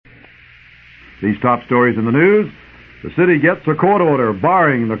These top stories in the news. The city gets a court order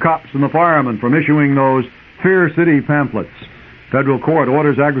barring the cops and the firemen from issuing those Fear City pamphlets. Federal court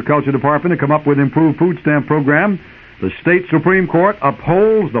orders Agriculture Department to come up with improved food stamp program. The state Supreme Court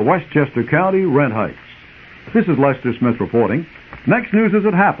upholds the Westchester County rent hikes. This is Lester Smith reporting. Next news as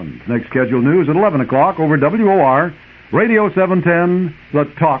it happens. Next scheduled news at 11 o'clock over WOR, Radio 710, The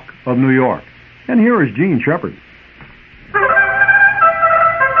Talk of New York. And here is Gene Shepard.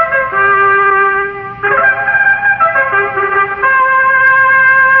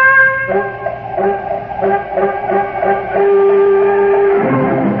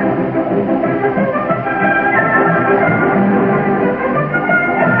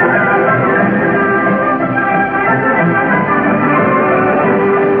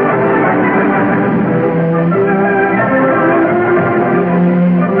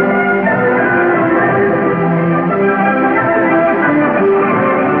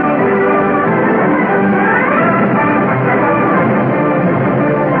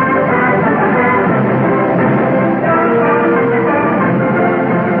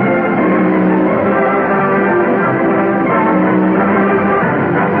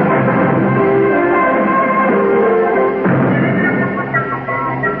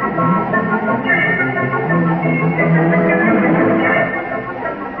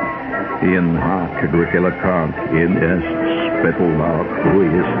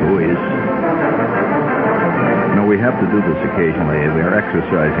 No, we have to do this occasionally. We are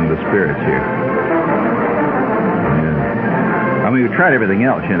exercising the spirits here. Yeah. I mean, we tried everything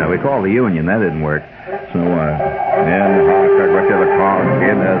else, you know. We called the union. That didn't work. So, I'm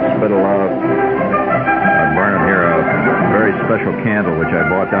burning here a very special candle, which I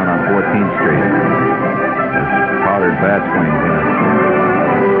bought down on 14th Street. There's powdered bats wings in it.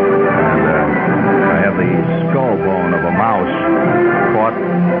 I have the skull bone of a mouse caught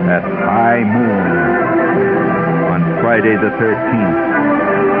at high moon on Friday the 13th.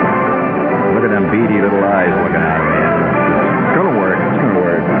 Look at them beady little eyes looking at me. It's going to work. It's going to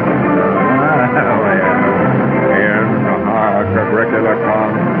work.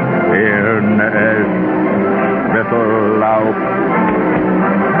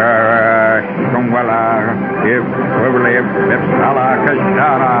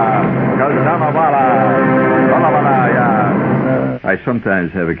 I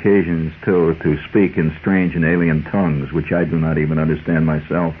sometimes have occasions, too, to speak in strange and alien tongues, which I do not even understand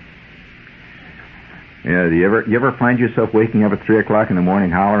myself. Yeah, do you ever find yourself waking up at 3 o'clock in the morning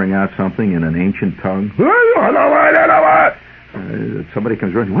hollering out something in an ancient tongue? Somebody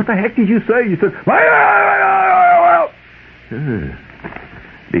comes running. What the heck did you say? You said...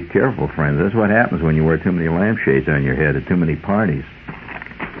 Be careful, friends. That's what happens when you wear too many lampshades on your head at too many parties.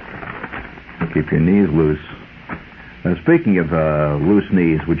 Keep your knees loose. Speaking of loose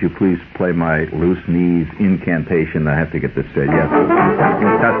knees, would you please play my loose knees incantation? I have to get this straight. Yes.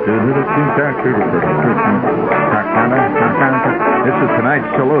 This is tonight's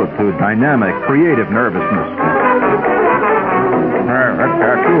salute to dynamic, creative nervousness.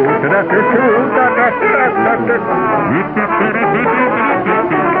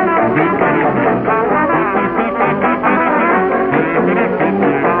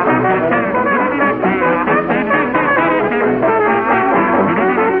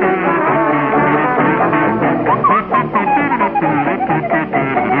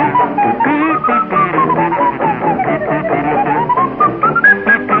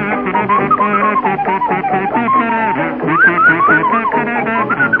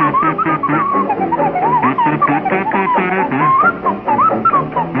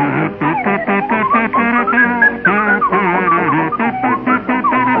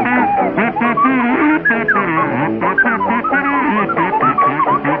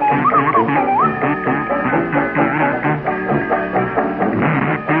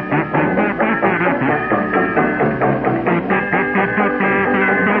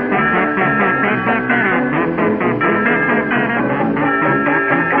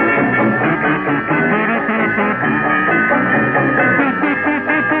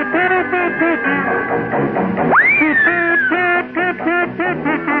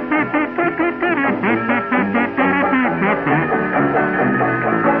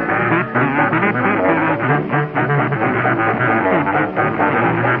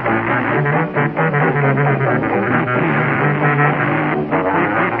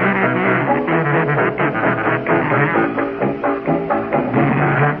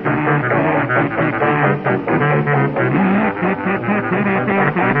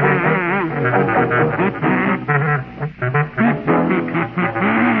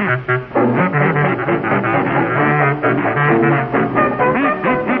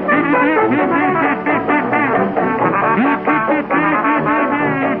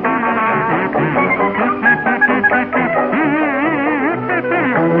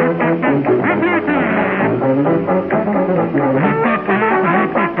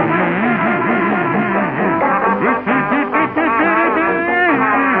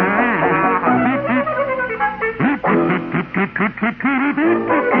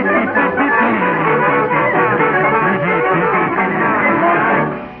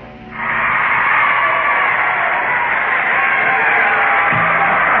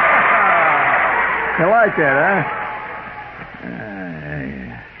 like that, huh?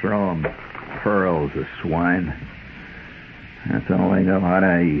 Throw 'em pearls, the swine. That's all they know how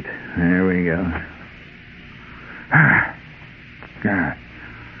to eat. There we go. God.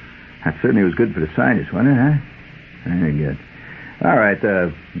 That certainly was good for the sinus, wasn't it, huh? Very good. All right,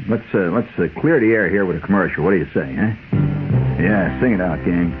 let's clear the air here with a commercial. What do you say, huh? Yeah, sing it out,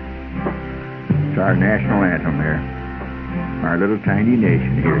 gang. It's our national anthem here. Our little tiny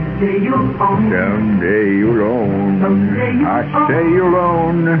nation here. Someday you'll own. I say you'll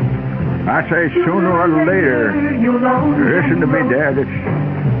own. I say sooner or later. Listen to me, Dad. It's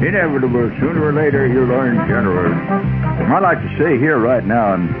inevitable. Sooner or later you'll learn General. I'd like to say here right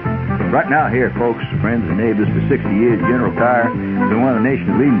now, here, folks, friends and neighbors, for 60 years, General Tire has been one of the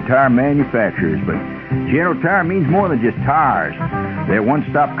nation's leading tire manufacturers. But General Tire means more than just tires. They're a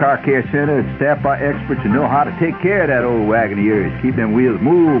one-stop car care center that's staffed by experts who know how to take care of that old wagon of yours, keep them wheels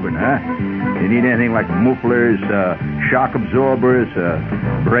moving, huh? You need anything like mufflers, shock absorbers,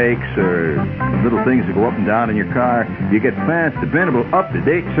 brakes, or little things that go up and down in your car. You get fast, dependable,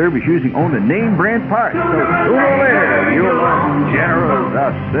 up-to-date service using only name brand parts. So sooner or later, you'll learn General.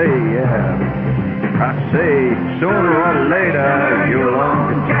 I say, sooner or later, you'll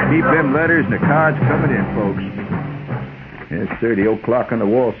learn. Keep them letters and the cards coming in, folks. Yes, sir, the old clock on the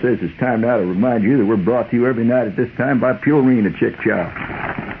wall says it's time now to remind you that we're brought to you every night at this time by Purine of Chick-Chow.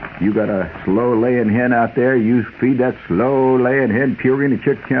 You got a slow-laying hen out there, you feed that slow-laying hen Purine of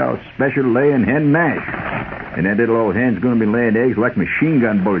Chick-Chow special laying hen mash. And that little old hen's going to be laying eggs like machine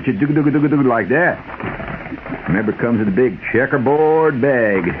gun bullets, just like that. Remember, it comes in a big checkerboard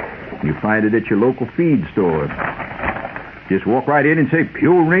bag. You find it at your local feed store. Just walk right in and say,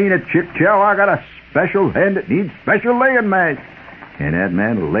 Purine of Chick-Chow, I got a special hen that needs special laying mash. And that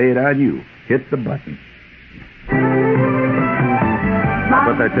man will lay it on you. Hit the button.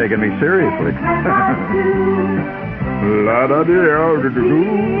 But they're taking me seriously.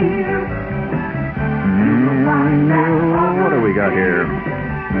 What do we got here?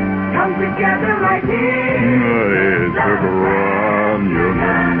 Come together right here. It's a grand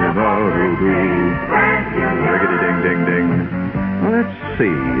union. Riggedy ding ding ding. Let's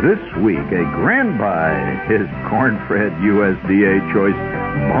see. This week, a grand buy is corn-fed USDA choice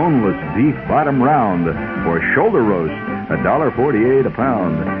boneless beef bottom round for shoulder roast, $1.48 a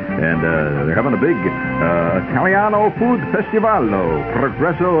pound. And they're having a big Italiano food festivalo,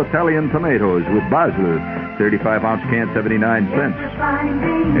 Progresso Italian tomatoes with basil, 35-ounce can, 79 cents.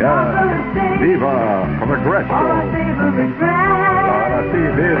 Yeah. Viva Progresso.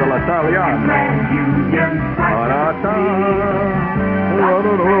 Viva l'Italiano.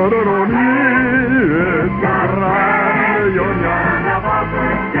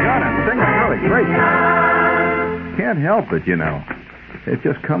 God, I'm singing really great. Can't help it, you know. It's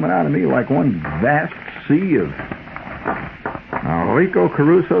just coming out of me like one vast sea of Enrico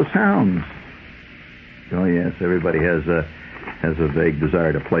Caruso sounds. Oh yes, everybody has a vague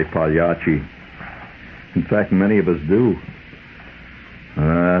desire to play Pagliacci. In fact, many of us do.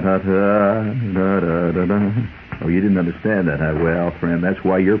 Oh, you didn't understand that, huh? Well, friend, that's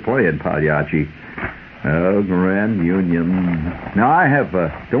why you're playing Pagliacci. Oh, Grand Union. Now,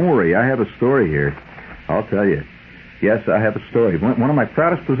 don't worry, I have a story here. I'll tell you. Yes, I have a story. One of my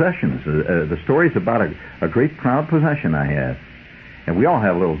proudest possessions. The story's about a great proud possession I have. And we all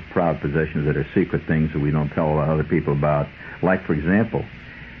have little proud possessions that are secret things that we don't tell other people about. Like, for example,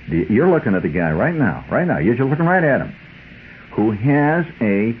 you're looking at the guy right now. You're just looking right at him, who has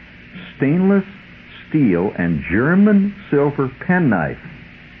a stainless steel and German silver penknife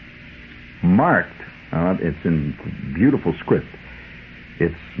marked. It's in beautiful script.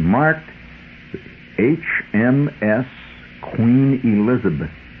 It's marked HMS Queen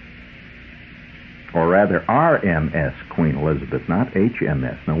Elizabeth. Or rather, RMS Queen Elizabeth, not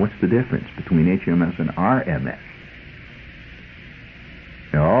HMS. Now, what's the difference between HMS and RMS?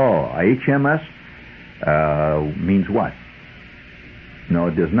 Oh, HMS means what? No,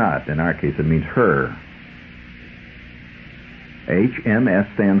 it does not. In our case, it means her. HMS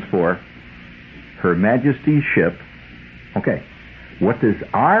stands for Her Majesty's Ship. Okay. What does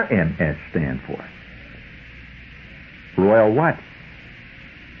RMS stand for? Royal what?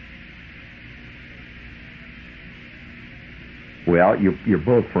 Well, you're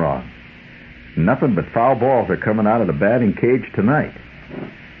both wrong. Nothing but foul balls are coming out of the batting cage tonight.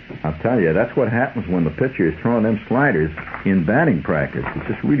 I'll tell you, that's what happens when the pitcher is throwing them sliders in batting practice. It's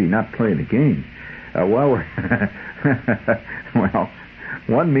just really not playing the game. Well,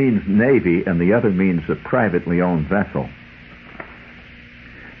 one means Navy and the other means a privately owned vessel.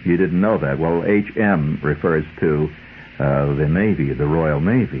 You didn't know that. Well, HM refers to the Navy, the Royal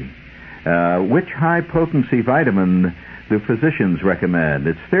Navy. Which high-potency vitamin do physicians recommend?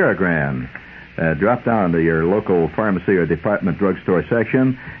 It's Theragran. Drop down to your local pharmacy or department drugstore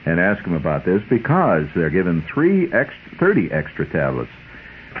section and ask them about this, because they're given 30 extra tablets.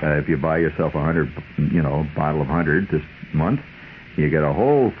 If you buy yourself bottle of 100 this month, you get a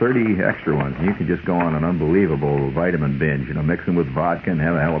whole 30 extra ones. And you can just go on an unbelievable vitamin binge, mix them with vodka and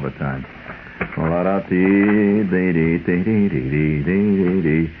have a hell of a time.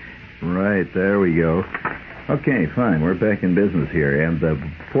 Right, there we go. Okay, fine. We're back in business here. And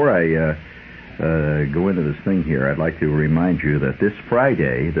before I go into this thing here, I'd like to remind you that this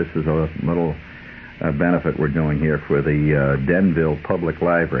Friday, this is a little benefit we're doing here for the Denville Public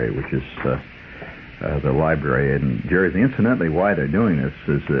Library, which is the library in Jersey. Incidentally, why they're doing this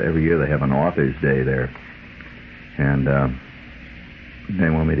is every year they have an Author's Day there. And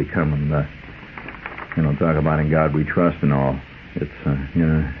they want me to come and, talk about In God We Trust and all. It's,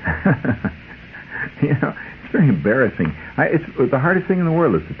 it's very embarrassing. It's the hardest thing in the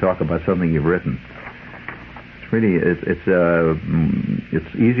world is to talk about something you've written. It's really, it's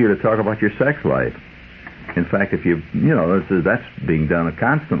easier to talk about your sex life. In fact, if that's being done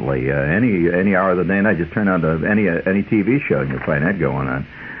constantly. Any hour of the day, and I just turn on to any TV show, and you'll find that going on.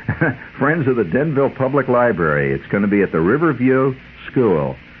 Friends of the Denville Public Library. It's going to be at the Riverview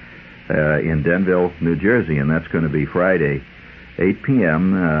School in Denville, New Jersey, and that's going to be Friday, 8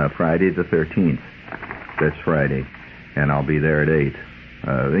 p.m., Friday the 13th. That's Friday, and I'll be there at 8.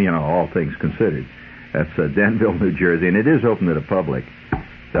 All things considered. That's Denville, New Jersey, and it is open to the public.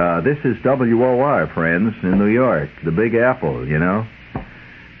 This is WOR, friends, in New York, the Big Apple,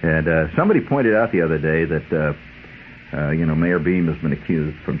 And somebody pointed out the other day that, Mayor Beam has been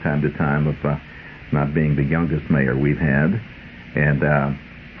accused from time to time of not being the youngest mayor we've had. And the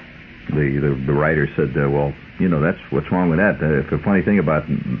writer said, that's what's wrong with that. The funny thing about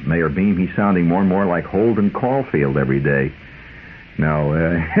Mayor Beam, he's sounding more and more like Holden Caulfield every day. Now,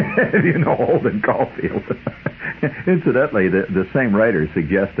 Holden Caulfield. Incidentally, the same writer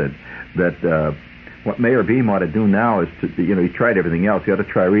suggested that what Mayor Beam ought to do now is to, he tried everything else. He ought to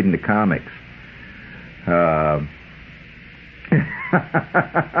try reading the comics.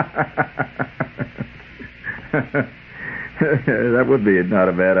 That would be not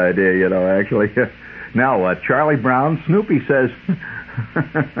a bad idea, actually. Now, Charlie Brown, Snoopy says,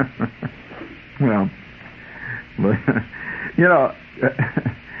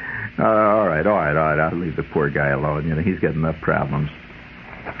 all right, I'll leave the poor guy alone. He's got enough problems.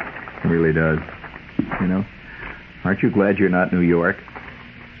 He really does. Aren't you glad you're not New York?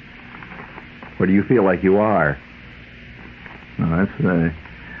 Or do you feel like you are?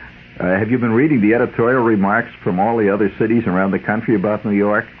 Have you been reading the editorial remarks from all the other cities around the country about New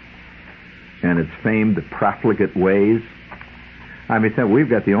York and its famed profligate ways? I mean, we've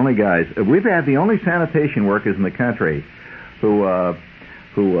got the only guys. We've had the only sanitation workers in the country who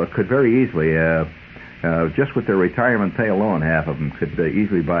could very easily, just with their retirement pay alone, half of them could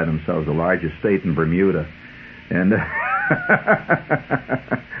easily buy themselves a large estate in Bermuda. And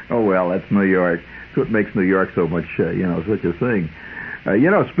oh well, that's New York. That's what makes New York so much, such a thing.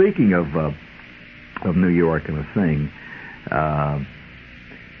 Speaking of New York and a thing,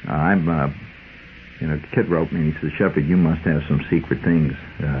 Kid wrote me and he says, Shepard, you must have some secret things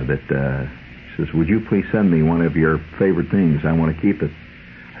he says, would you please send me one of your favorite things? I want to keep it.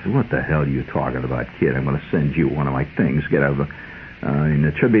 I said, what the hell are you talking about, kid? I'm going to send you one of my things. Get out of and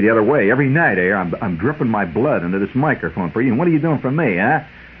it should be the other way. Every night, I'm dripping my blood into this microphone for you. And what are you doing for me, huh?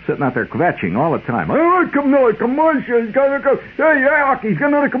 Sitting out there kvetching all the time. Oh, come another commercial. He's got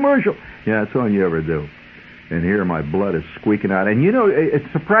another commercial. Yeah, that's all you ever do. And here my blood is squeaking out. And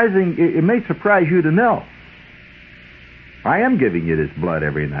it's surprising. It may surprise you to know. I am giving you this blood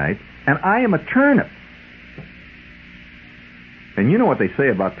every night, and I am a turnip. And you know what they say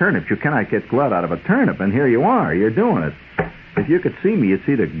about turnips. You cannot get blood out of a turnip, and here you are. You're doing it. If you could see me, you'd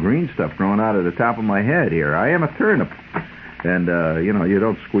see the green stuff growing out of the top of my head here. I am a turnip. And, you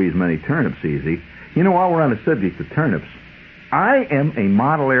don't squeeze many turnips easy. While we're on the subject of turnips, I am a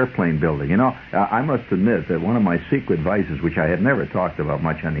model airplane builder. I must admit that one of my secret vices, which I had never talked about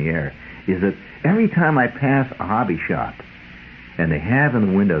much on the air, is that every time I pass a hobby shop, and they have in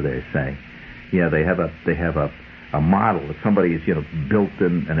the window there, say, they have a model that somebody's, built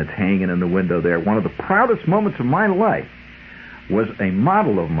in, and it's hanging in the window there. One of the proudest moments of my life was a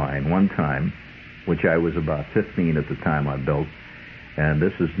model of mine one time, which I was about 15 at the time I built. And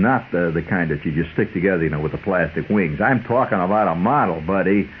this is not the kind that you just stick together, with the plastic wings. I'm talking about a model,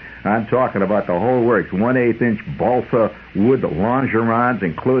 buddy. I'm talking about the whole works. 1/8 inch balsa wood longerons,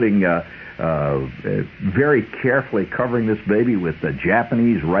 including very carefully covering this baby with the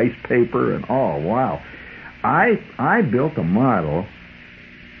Japanese rice paper, and oh wow. I built a model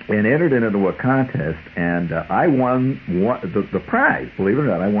and entered it into a contest, and I won the prize. Believe it or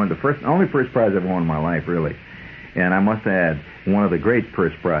not, I won the only first prize I've won in my life, really. And I must add, one of the great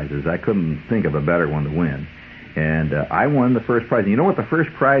first prizes. I couldn't think of a better one to win. And I won the first prize. And you know what the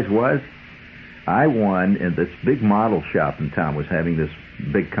first prize was? I won, and this big model shop in town was having this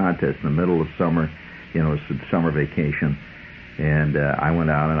big contest in the middle of summer. You know, it's summer vacation. And I went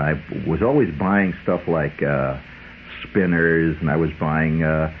out, and I was always buying stuff like spinners, and I was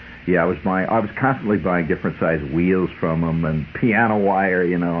constantly buying different size wheels from them, and piano wire,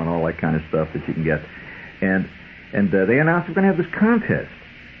 you know, and all that kind of stuff that you can get. And they announced we're going to have this contest.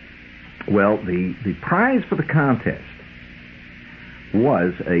 Well, the prize for the contest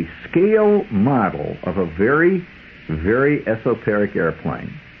was a scale model of a very, very esoteric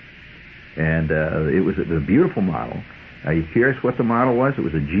airplane. And it was a beautiful model. Are you curious what the model was? It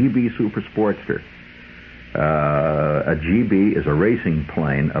was a GB Super Sportster. A GB is a racing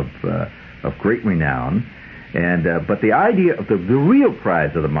plane of great renown. And but the idea of the real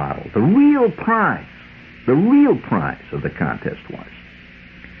prize of the model, the real prize of the contest was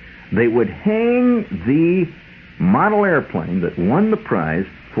they would hang the model airplane that won the prize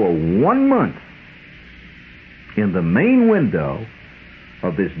for 1 month in the main window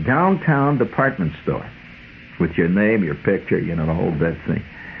of this downtown department store with your name, your picture, you know, the whole bed thing.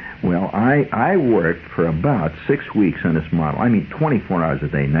 Well, I worked for about 6 weeks on this model. I mean, 24 hours a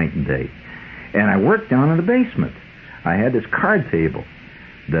day, night and day. And I worked down in the basement. I had this card table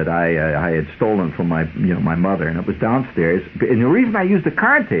that I had stolen from my mother, and it was downstairs. And the reason I used the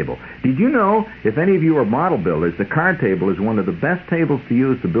card table, did you know, if any of you are model builders, the card table is one of the best tables to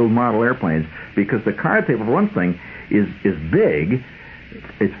use to build model airplanes, because the card table, for one thing, is big,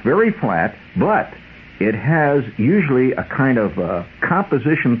 it's very flat, but it has usually a kind of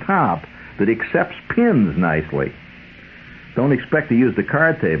composition top that accepts pins nicely. Don't expect to use the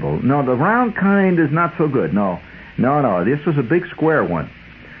card table. No, the round kind is not so good. No. This was a big square one.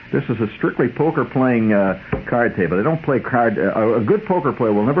 This is a strictly poker-playing card table. They don't play card... a good poker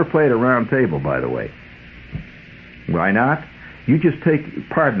player will never play at a round table, by the way. Why not? You just take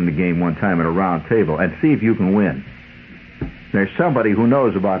part in the game one time at a round table and see if you can win. There's somebody who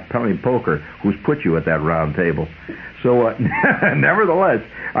knows about playing poker who's put you at that round table. So, nevertheless,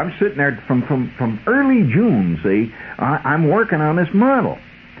 I'm sitting there from early June, see. I'm working on this model.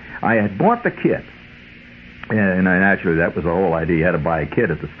 I had bought the kit. And naturally, that was the whole idea. You had to buy a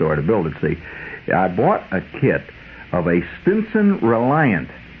kit at the store to build it, see. I bought a kit of a Stinson Reliant,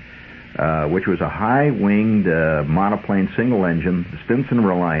 which was a high-winged monoplane, single-engine, Stinson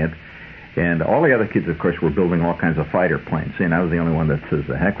Reliant. And all the other kids, of course, were building all kinds of fighter planes. See, and I was the only one that says,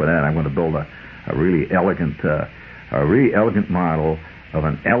 the heck with that. I'm going to build a really elegant model of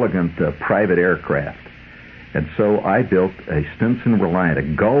an elegant private aircraft. And so I built a Stinson Reliant, a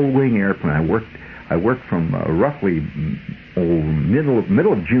gull-wing airplane. I worked from roughly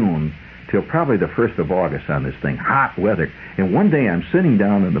middle of June till probably the 1st of August on this thing, hot weather. And one day I'm sitting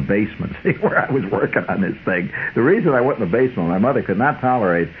down in the basement, see, where I was working on this thing. The reason I went in the basement, my mother could not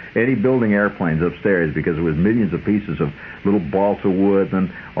tolerate any building airplanes upstairs because there was millions of pieces of little balsa wood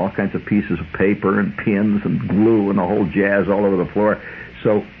and all kinds of pieces of paper and pins and glue and the whole jazz all over the floor.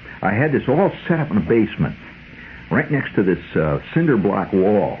 So I had this all set up in the basement, right next to this cinder block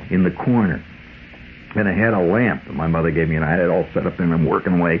wall in the corner. And I had a lamp that my mother gave me, and I had it all set up there, and I'm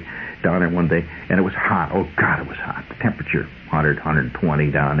working away down there one day, and it was hot. Oh, God, it was hot. The temperature, 100,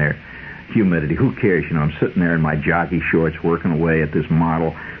 120 down there. Humidity, who cares? You know, I'm sitting there in my jockey shorts working away at this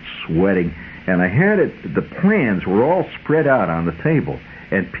model, sweating, and I had it, the plans were all spread out on the table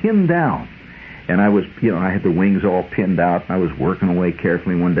and pinned down. And I was, you know, I had the wings all pinned out, and I was working away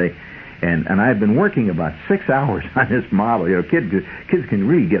carefully one day, and I had been working about 6 hours on this model. You know, kids can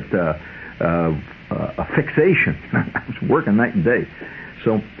really get a fixation. I was working night and day.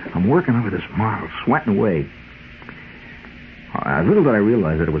 So I'm working over this model, sweating away. Little did I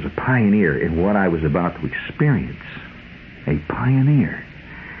realize that it was a pioneer in what I was about to experience. A pioneer.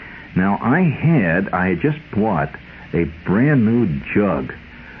 Now, I had just bought a brand new jug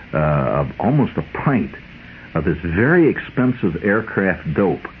of almost a pint of this very expensive aircraft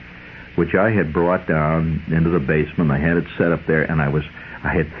dope, which I had brought down into the basement. I had it set up there, and I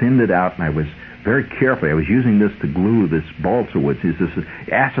had thinned it out, and I was very carefully. I was using this to glue this balsa wood. This is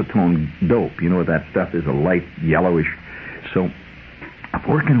acetone dope. You know what that stuff is, a light yellowish. So I'm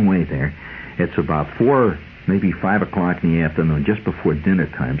working away there. It's about 4, maybe 5 o'clock in the afternoon, just before dinner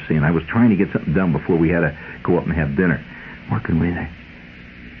time, see, and I was trying to get something done before we had to go up and have dinner. Working away there.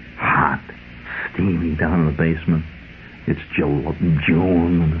 hot, steamy down in the basement. It's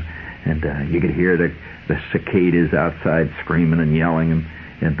June, and you could hear the cicadas outside screaming and yelling,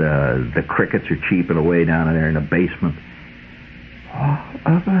 and the crickets are cheeping away down there in the basement. All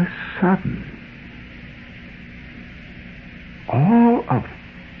of a sudden, all of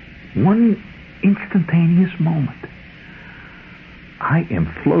one instantaneous moment, I am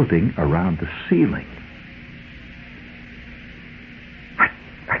floating around the ceiling. I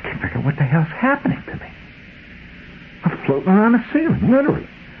can't figure out what the hell's happening to me. I'm floating around the ceiling, literally.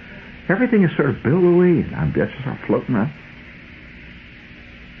 Everything is sort of billowy, and I'm just sort of floating around.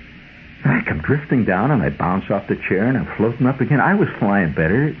 And I come drifting down, and I bounce off the chair, and I'm floating up again. I was flying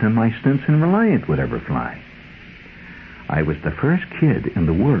better than my Stinson Reliant would ever fly. I was the first kid in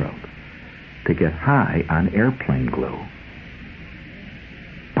the world to get high on airplane glue.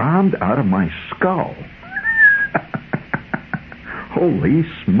 Bombed out of my skull. Holy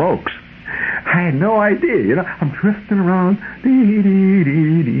smokes. I had no idea, I'm drifting around.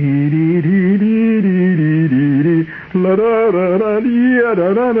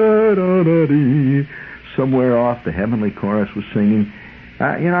 Somewhere off, the heavenly chorus was singing.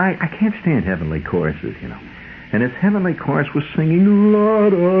 I can't stand heavenly choruses, And this heavenly chorus was singing,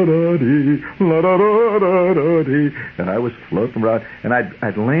 la-da-da-dee, la-da-da-da-dee. And I was floating around. And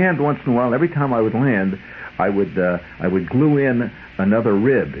I'd land once in a while. Every time I would land, I would glue in another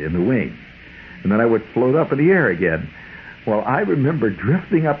rib in the wing. And then I would float up in the air again. Well, I remember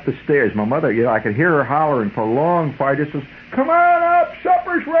drifting up the stairs. My mother, I could hear her hollering for a long far distance, "Come on up,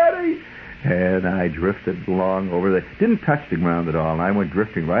 supper's ready!" And I drifted along over there. Didn't touch the ground at all, and I went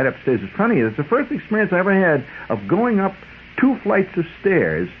drifting right upstairs. It's funny, it's the first experience I ever had of going up 2 flights of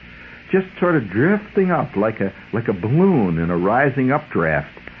stairs, just sort of drifting up like a balloon in a rising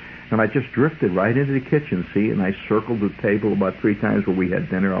updraft. And I just drifted right into the kitchen, and I circled the table about 3 times where we had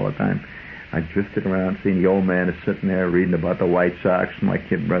dinner all the time. I drifted around, seeing the old man is sitting there reading about the White Sox. My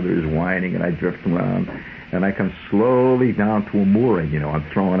kid brother is whining, and I drift around. And I come slowly down to a mooring, I'm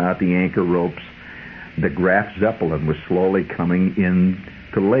throwing out the anchor ropes. The Graf Zeppelin was slowly coming in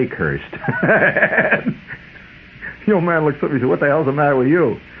to Lakehurst. The old man looks up and he said, "What the hell's the matter with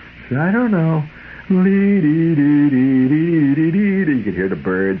you?" I said, "I don't know." You could hear the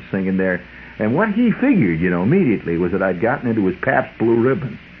birds singing there. And what he figured, immediately was that I'd gotten into his Pabst Blue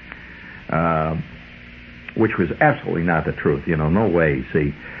Ribbon. Which was absolutely not the truth, no way, you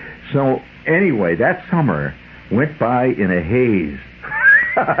see. So, anyway, that summer went by in a haze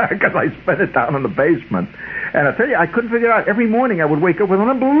because I spent it down in the basement. And I tell you, I couldn't figure it out. Every morning I would wake up with an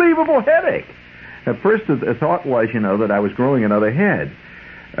unbelievable headache. At first, the thought was, that I was growing another head.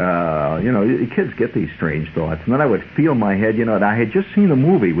 Kids get these strange thoughts. And then I would feel my head, and I had just seen a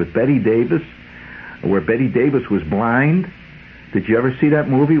movie with Betty Davis where Betty Davis was blind. Did you ever see that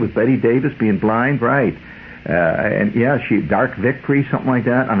movie with Betty Davis being blind? Right. Dark Victory, something like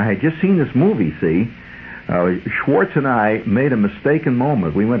that. And I had just seen this movie, Schwartz and I made a mistaken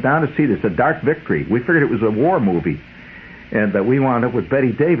moment. We went down to see this, a Dark Victory. We figured it was a war movie. And we wound up with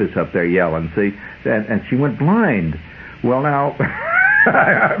Betty Davis up there yelling, and she went blind. Well, now,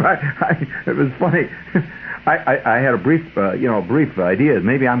 it was funny. I had a brief idea.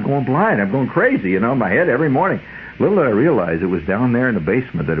 Maybe I'm going blind. I'm going crazy, in my head every morning. Little did I realize it was down there in the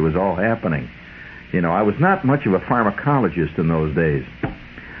basement that it was all happening. I was not much of a pharmacologist in those days.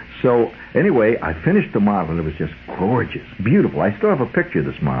 So, anyway, I finished the model, and it was just gorgeous, beautiful. I still have a picture of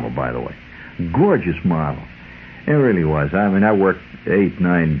this model, by the way. Gorgeous model. It really was. I mean, I worked 8,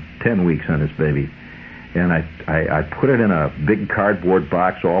 9, 10 weeks on this baby. And I put it in a big cardboard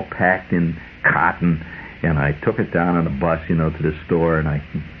box, all packed in cotton, and I took it down on a bus, to the store, and I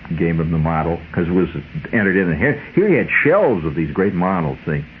gave him the model, because it was entered in. Here he had shelves of these great models,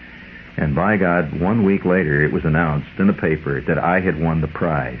 see. And by God, 1 week later, it was announced in the paper that I had won the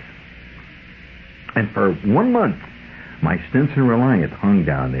prize. And for 1 month, my Stinson Reliant hung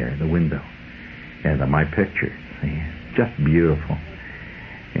down there in the window. And my picture, see, just beautiful.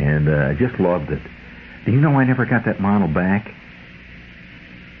 And I just loved it. Do you know I never got that model back?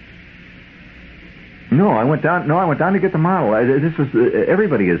 No, I went down to get the model.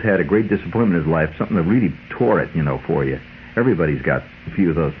 Everybody has had a great disappointment in his life, something that really tore it, for you. Everybody's got a few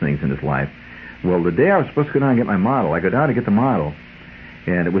of those things in his life. Well, the day I was supposed to go down and get my model, I go down to get the model,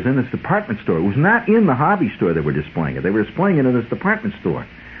 and it was in this department store. It was not in the hobby store they were displaying it. They were displaying it in this department store.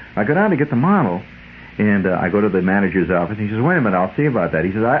 I go down to get the model, and I go to the manager's office. He says, "Wait a minute, I'll see about that."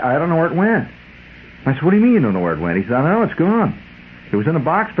 He says, I don't know where it went. I said, "What do you mean you don't know where it went?" He said, "I don't know, it's gone. It was in a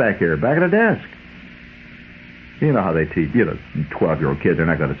box back here, back of the desk." You know how they teach, 12-year-old kids, they're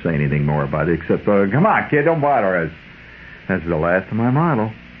not going to say anything more about it except, "Come on, kid, don't bother us." That's the last of my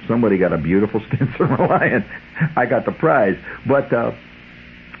model. somebody got a beautiful Stinson Reliant. I got the prize. But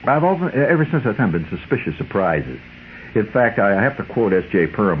I've ever since that time, been suspicious of prizes. In fact, I have to quote S.J.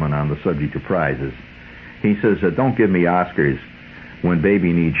 Perelman on the subject of prizes. He says, don't give me Oscars when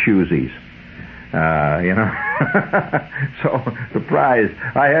baby needs shoesies. So the prize,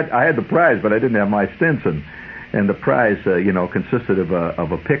 I had the prize, but I didn't have my Stinson. And the prize, consisted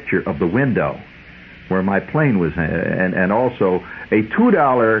of a picture of the window where my plane was, and also a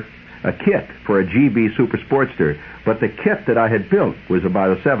 $2 kit for a GB Super Sportster. But the kit that I had built was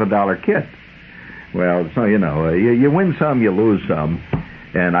about a $7 kit. Well, so, you win some, you lose some.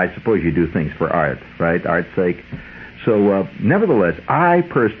 And I suppose you do things for art, right? Art's sake. So, nevertheless, I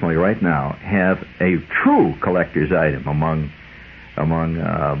personally, right now, have a true collector's item among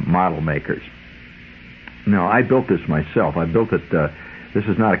model makers. Now, I built this myself. I built it. This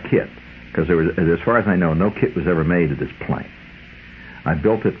is not a kit, because there was, as far as I know, no kit was ever made of this plane. I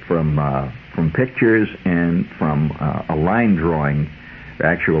built it from pictures and from a line drawing,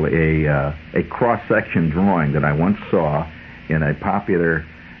 actually a cross-section drawing that I once saw in a popular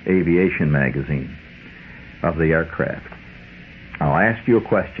aviation magazine of the aircraft. I'll ask you a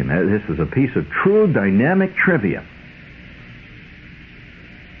question. This is a piece of true dynamic trivia.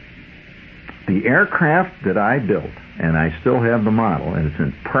 The aircraft that I built, and I still have the model, and it's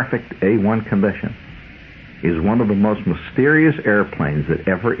in perfect A1 condition, is one of the most mysterious airplanes that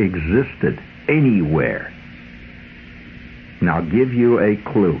ever existed anywhere. Now, I'll give you a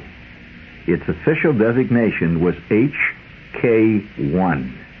clue. Its official designation was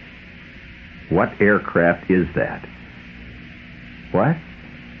HK-1. What aircraft is that? What?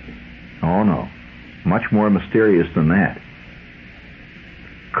 Oh, no. Much more mysterious than that.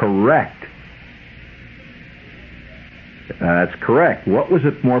 Correct. That's correct. What was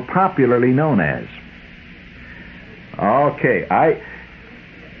it more popularly known as? Okay,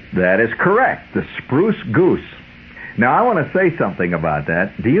 that is correct. The Spruce Goose. Now, I want to say something about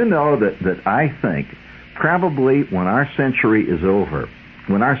that. Do you know that I think probably when our century is over,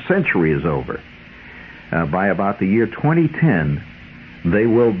 by about the year 2010, they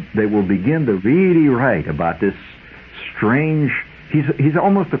will begin to really write about this strange. He's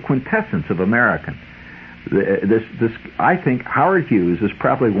almost a quintessence of American. This I think Howard Hughes is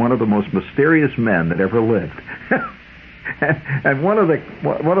probably one of the most mysterious men that ever lived, and one of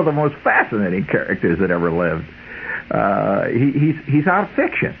the most fascinating characters that ever lived. He's out of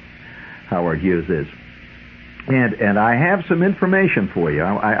fiction. Howard Hughes is. And I have some information for you.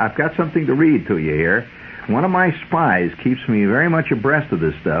 I've got something to read to you here. One of my spies keeps me very much abreast of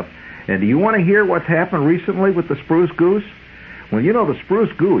this stuff. And do you want to hear what's happened recently with the Spruce Goose? Well, you know, the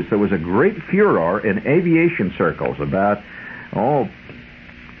Spruce Goose, there was a great furor in aviation circles about,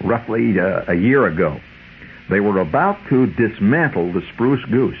 roughly a year ago. They were about to dismantle the Spruce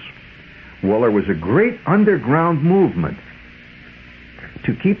Goose. Well, there was a great underground movement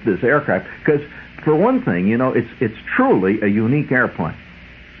to keep this aircraft, because for one thing, it's truly a unique airplane.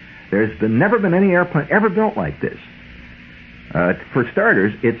 There's never been any airplane ever built like this. For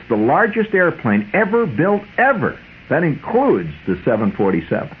starters, it's the largest airplane ever built ever. That includes the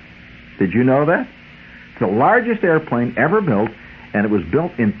 747. Did you know that? It's the largest airplane ever built, and it was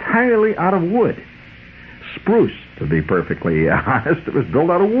built entirely out of wood. Spruce, to be perfectly honest. It was built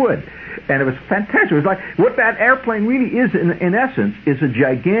out of wood. And it was fantastic. It was like, what that airplane really is, in essence, is a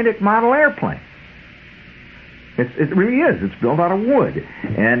gigantic model airplane. It really is. It's built out of wood.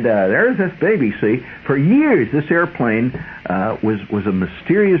 And there's this baby, see. For years, this airplane was a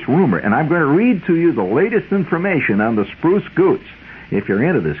mysterious rumor. And I'm going to read to you the latest information on the Spruce Goose, if you're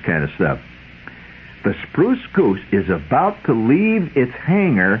into this kind of stuff. The Spruce Goose is about to leave its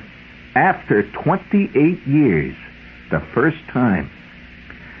hangar after 28 years. The first time.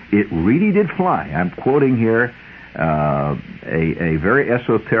 It really did fly. I'm quoting here a very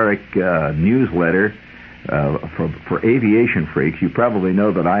esoteric newsletter for aviation freaks. You probably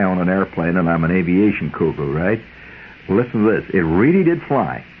know that I own an airplane and I'm an aviation cuckoo, right? Listen to this. It really did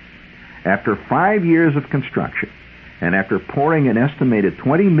fly. After 5 years of construction, and after pouring an estimated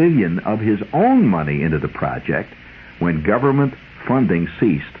 $20 million of his own money into the project, when government funding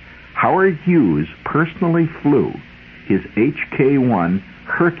ceased, Howard Hughes personally flew his HK-1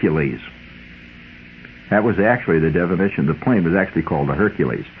 Hercules. That was actually the definition. The plane was actually called the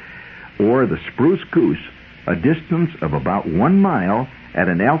Hercules, or the Spruce Goose, a distance of about 1 mile at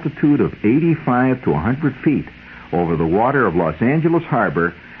an altitude of 85 to 100 feet over the water of Los Angeles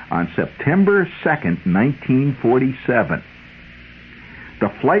Harbor on September 2nd, 1947. The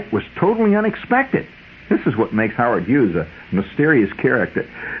flight was totally unexpected. This is what makes Howard Hughes a mysterious character.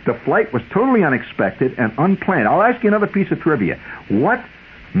 The flight was totally unexpected and unplanned. I'll ask you another piece of trivia. What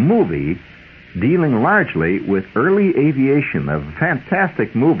movie dealing largely with early aviation. A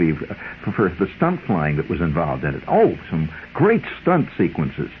fantastic movie for the stunt flying that was involved in it. Oh, some great stunt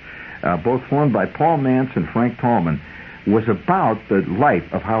sequences, both flown by Paul Nance and Frank Tallman, was about the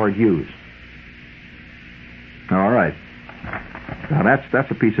life of Howard Hughes. All right. Now that's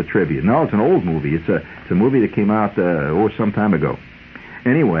a piece of trivia. No, it's an old movie. It's a movie that came out some time ago.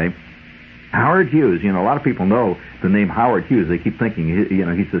 Anyway, Howard Hughes. A lot of people know the name Howard Hughes. They keep thinking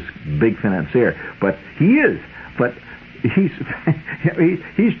he's this big financier, but he is. But he's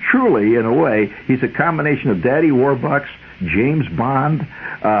truly, in a way, he's a combination of Daddy Warbucks, James Bond,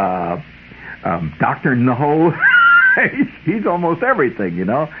 Dr. No. He's almost everything,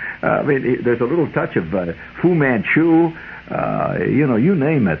 I mean, there's a little touch of Fu Manchu, you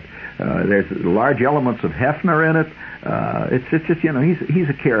name it. There's large elements of Hefner in it. It's just, he's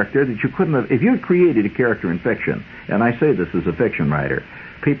a character that you couldn't have, if you had created a character in fiction, and I say this as a fiction writer,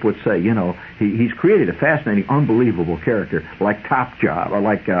 people would say, he's created a fascinating, unbelievable character like Top Job or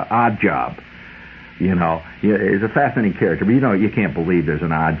like Odd Job. He's a fascinating character, but you can't believe there's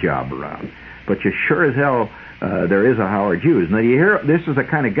an Odd Job around. But you sure as hell there is a Howard Hughes. Now, you hear, this is the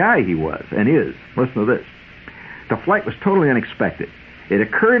kind of guy he was and is. Listen to this. The flight was totally unexpected. It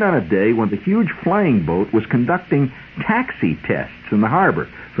occurred on a day when the huge flying boat was conducting taxi tests in the harbor.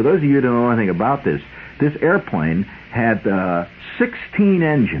 For those of you who don't know anything about this airplane had 16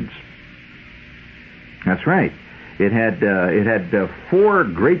 engines. That's right. It had 4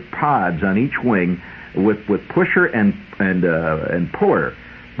 great pods on each wing with pusher and puller.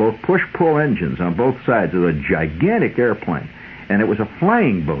 Both push-pull engines on both sides of a gigantic airplane. And it was a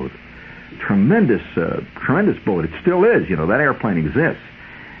flying boat. Tremendous boat. It still is, that airplane exists.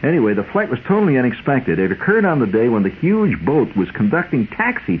 Anyway, the flight was totally unexpected. It occurred on the day when the huge boat was conducting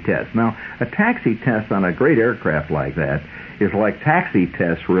taxi tests. Now, a taxi test on a great aircraft like that is like taxi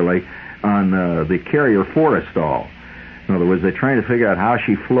tests, really, on the carrier Forrestal. In other words, they're trying to figure out how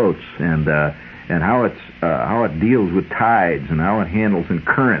she floats and how it deals with tides and how it handles in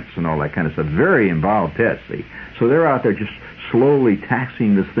currents and all that kind of stuff. Very involved test, see. So they're out there just slowly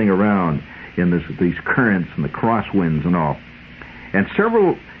taxiing this thing around in these currents and the crosswinds and all. And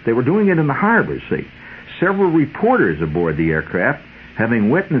they were doing it in the harbor, see. Several reporters aboard the aircraft, having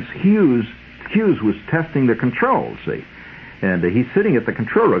witnessed Hughes was testing the controls, see. And he's sitting at the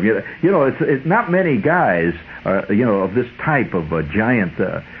control room. It's not many guys, of this type of a giant,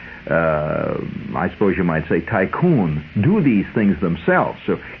 I suppose you might say tycoon, do these things themselves.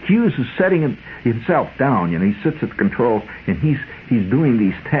 So Hughes is setting himself down. He sits at the controls and he's doing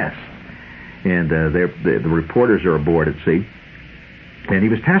these tests. And the reporters are aboard at sea. And he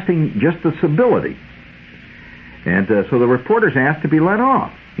was testing just the stability. And so the reporters asked to be let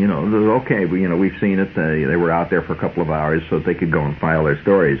off. Okay, we've seen it. They were out there for a couple of hours so that they could go and file their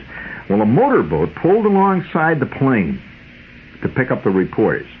stories. Well, a motorboat pulled alongside the plane to pick up the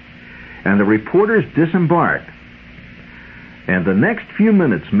reporters. And the reporters disembarked. And the next few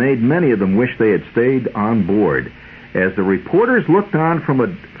minutes made many of them wish they had stayed on board. As the reporters looked on from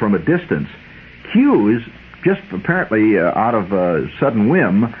a distance, Hughes, just apparently out of sudden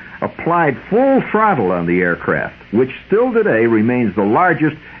whim, applied full throttle on the aircraft, which still today remains the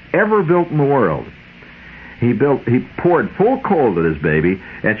largest ever built in the world. He poured full coal to this baby,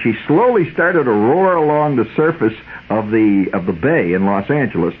 and she slowly started to roar along the surface of the bay in Los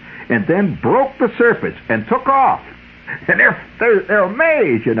Angeles, and then broke the surface and took off. And they're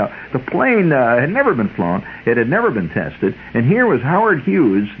amazed, The plane had never been flown. It had never been tested. And here was Howard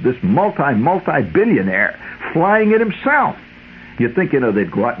Hughes, this multi-billionaire, flying it himself. You'd think,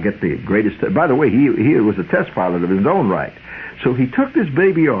 they'd go out and get the greatest... By the way, he was a test pilot of his own right. So he took this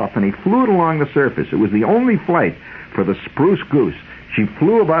baby off and he flew it along the surface. It was the only flight for the Spruce Goose. She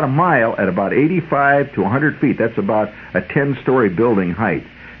flew about a mile at about 85 to 100 feet. That's about a 10-story building height.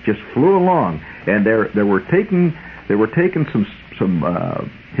 Just flew along. And they were taking some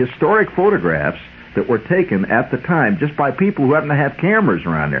historic photographs that were taken at the time just by people who happened to have cameras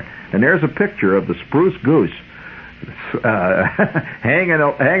around there. And there's a picture of the Spruce Goose hanging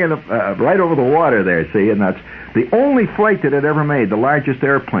right over the water there, see? And that's the only flight that it ever made, the largest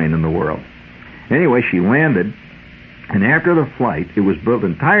airplane in the world. Anyway, she landed, and after the flight, it was built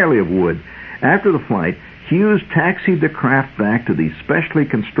entirely of wood. After the flight, Hughes taxied the craft back to the specially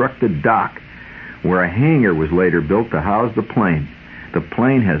constructed dock, where a hangar was later built to house the plane. The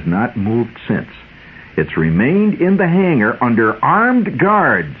plane has not moved since. It's remained in the hangar under armed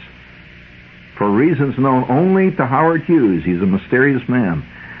guards for reasons known only to Howard Hughes. He's a mysterious man,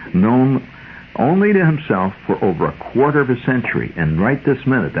 known only to himself for over a quarter of a century. And right this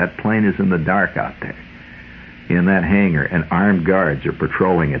minute, that plane is in the dark out there. in that hangar, and armed guards are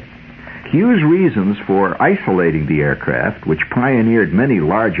patrolling it. Hughes' reasons for isolating the aircraft, which pioneered many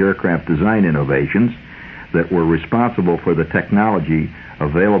large aircraft design innovations that were responsible for the technology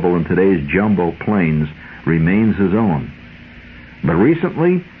available in today's jumbo planes, remains his own. But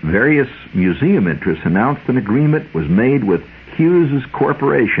recently, various museum interests announced an agreement was made with Hughes'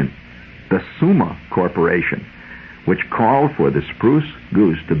 corporation, the Summa Corporation, which called for the Spruce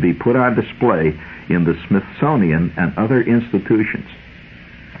Goose to be put on display in the Smithsonian and other institutions.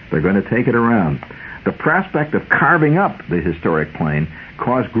 They're going to take it around. The prospect of carving up the historic plane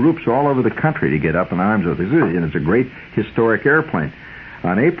caused groups all over the country to get up in arms with it. And it's a great historic airplane.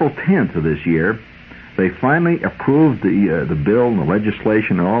 On April 10th of this year, they finally approved the bill and the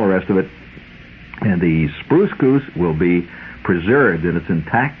legislation and all the rest of it, and the Spruce Goose will be preserved in its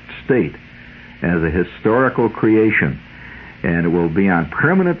intact state as a historical creation, and it will be on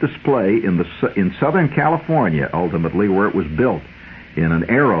permanent display in Southern California, ultimately, where it was built, in an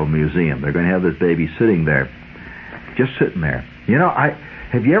aero museum. They're going to have this baby sitting there, just sitting there. You know,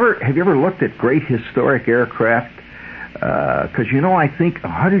 have you ever looked at great historic aircraft? Because I think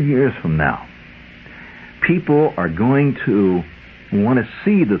 100 years from now, people are going to want to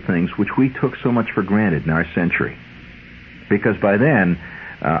see the things which we took so much for granted in our century. Because by then,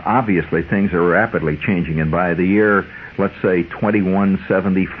 obviously, things are rapidly changing, and by the year, let's say,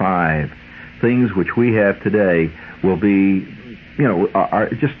 2175, things which we have today will be, are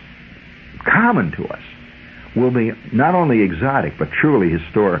just common to us, will be not only exotic, but truly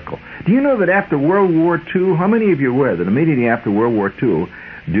historical. Do you know that after World War II, how many of you were aware that immediately after World War II,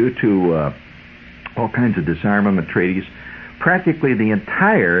 due to all kinds of disarmament treaties, practically the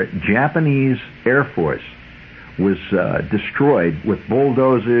entire Japanese Air Force was destroyed with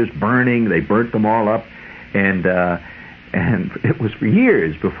bulldozers, burning. They burnt them all up, and it was for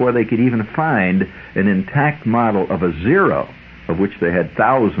years before they could even find an intact model of a Zero, of which they had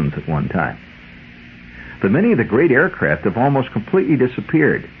thousands at one time. But many of the great aircraft have almost completely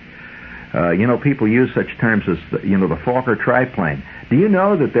disappeared. People use such terms as the Fokker triplane. Do you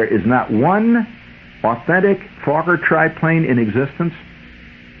know that there is not one authentic Fokker triplane in existence?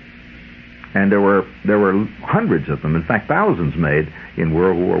 And there were hundreds of them, in fact thousands made in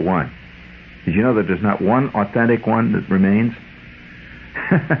World War I. Did you know that there's not one authentic one that remains?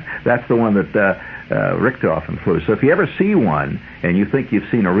 That's the one that Richthofen flew. So if you ever see one and you think you've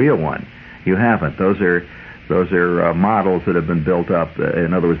seen a real one, you haven't. Those are models that have been built up.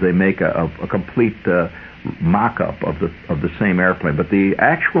 In other words, they make a complete mock-up of the same airplane. But the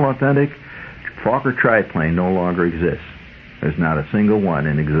actual authentic Fokker triplane no longer exists. There's not a single one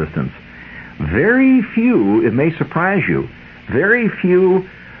in existence. Very few, it may surprise you, very few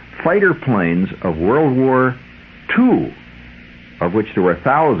fighter planes of World War II, of which there were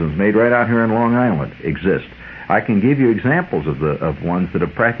thousands made right out here in Long Island, exist. I can give you examples of ones that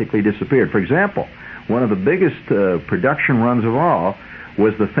have practically disappeared. For example, one of the biggest production runs of all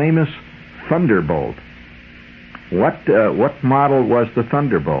was the famous Thunderbolt. What model was the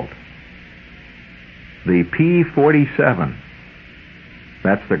Thunderbolt? The P-47.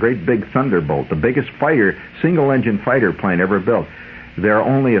 That's the great big Thunderbolt, the biggest single-engine fighter plane ever built. There are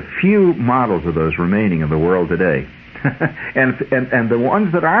only a few models of those remaining in the world today. and the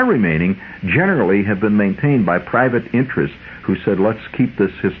ones that are remaining generally have been maintained by private interests who said, let's keep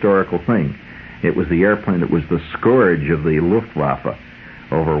this historical thing. It was the airplane that was the scourge of the Luftwaffe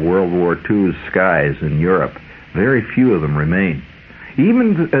over World War II's skies in Europe. Very few of them remain.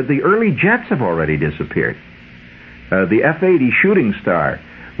 Even the early jets have already disappeared. The F-80 Shooting Star,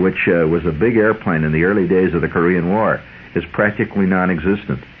 which was a big airplane in the early days of the Korean War, is practically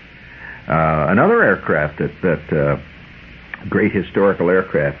non-existent. Another aircraft that great historical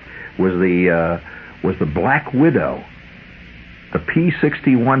aircraft was the Black Widow, the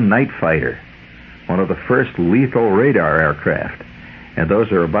P-61 Night Fighter, one of the first lethal radar aircraft, and those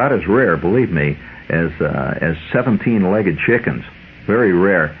are about as rare, believe me, as 17-legged chickens. Very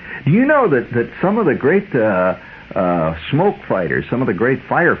rare. Do you know that some of the great smoke fighters, some of the great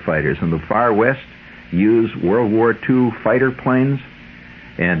firefighters in the far west use World War II fighter planes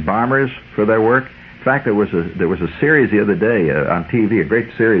and bombers for their work? In fact, there was a series the other day on TV, a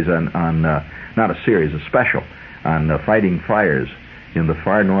great series on not a series, a special on fighting fires in the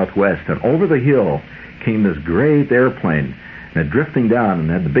far northwest. And over the hill came this great airplane, and drifting down, and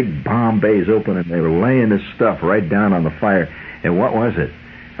had the big bomb bays open, and they were laying this stuff right down on the fire. And what was it?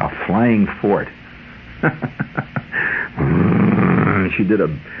 A flying fort. She did a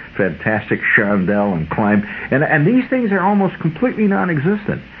fantastic chandelle and climb. And these things are almost completely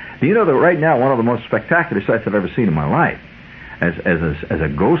non-existent. Do you know that right now one of the most spectacular sights I've ever seen in my life, as a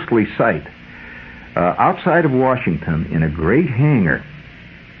ghostly sight, outside of Washington in a great hangar.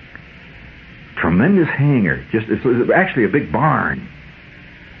 Tremendous hangar. It's actually a big barn.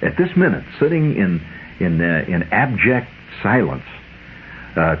 At this minute, sitting in abject silence,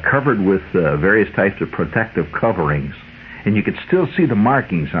 covered with various types of protective coverings, and you could still see the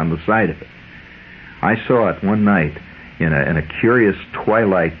markings on the side of it. I saw it one night in a curious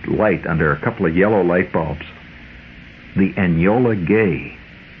twilight light under a couple of yellow light bulbs. The Enola Gay.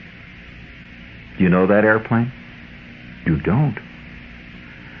 Do you know that airplane? You don't?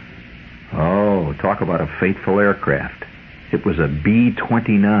 Oh, talk about a fateful aircraft. It was a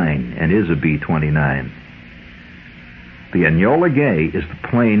B-29 and is a B-29. The Enola Gay is the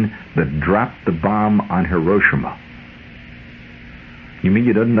plane that dropped the bomb on Hiroshima. You mean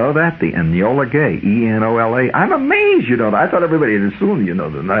you didn't know that? The Enola Gay, E-N-O-L-A. I'm amazed you know that. I thought everybody had assumed you know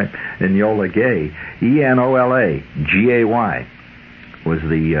the name. Enola Gay, E-N-O-L-A, G-A-Y, was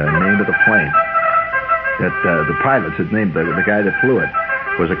the name of the plane. That the pilots had named, the guy that flew it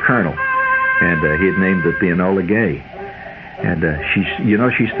was a colonel, and he had named it the Enola Gay. And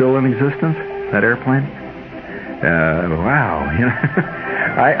she's still in existence, that airplane? Wow. You know,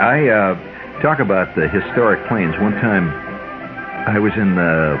 I talk about the historic planes. One time I was in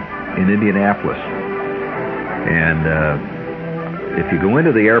Indianapolis, and if you go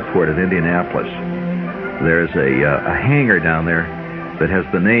into the airport at Indianapolis, there's a hangar down there that has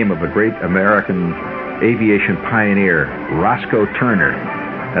the name of a great American aviation pioneer, Roscoe Turner.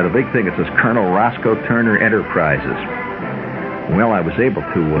 Now the big thing, it says Colonel Roscoe Turner Enterprises. Well, I was able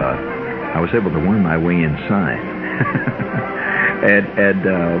to win my way inside, and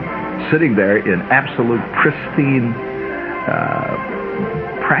sitting there in absolute pristine,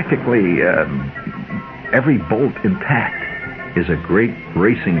 practically every bolt intact, is a great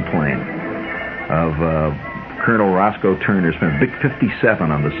racing plane of Colonel Roscoe Turner's big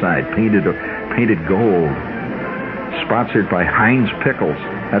 57 on the side, painted gold, sponsored by Heinz Pickles.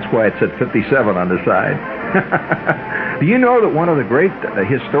 That's why it said 57 on the side. Do you know that one of the great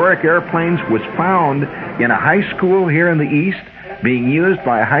historic airplanes was found in a high school here in the East, being used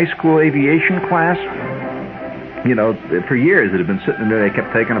by a high school aviation class? You know, for years it had been sitting there. They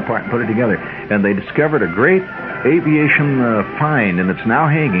kept taking it apart and put it together, and they discovered a great aviation find, and it's now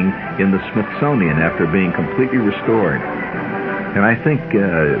hanging in the Smithsonian after being completely restored. And I think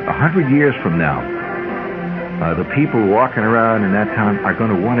 100 years from now, the people walking around in that town are going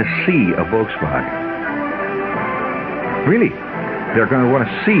to want to see a Volkswagen. Really, they're going to want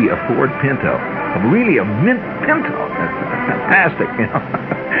to see a Ford Pinto. Really, a mint Pinto. That's fantastic, you know.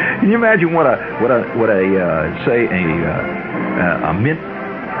 Can you imagine what a mint?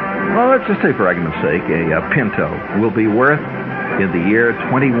 Well, let's just say, for argument's sake, a Pinto will be worth in the year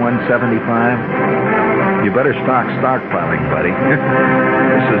 2175. You better stockpiling, buddy. This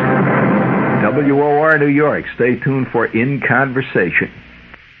is WOR New York. Stay tuned for In Conversation.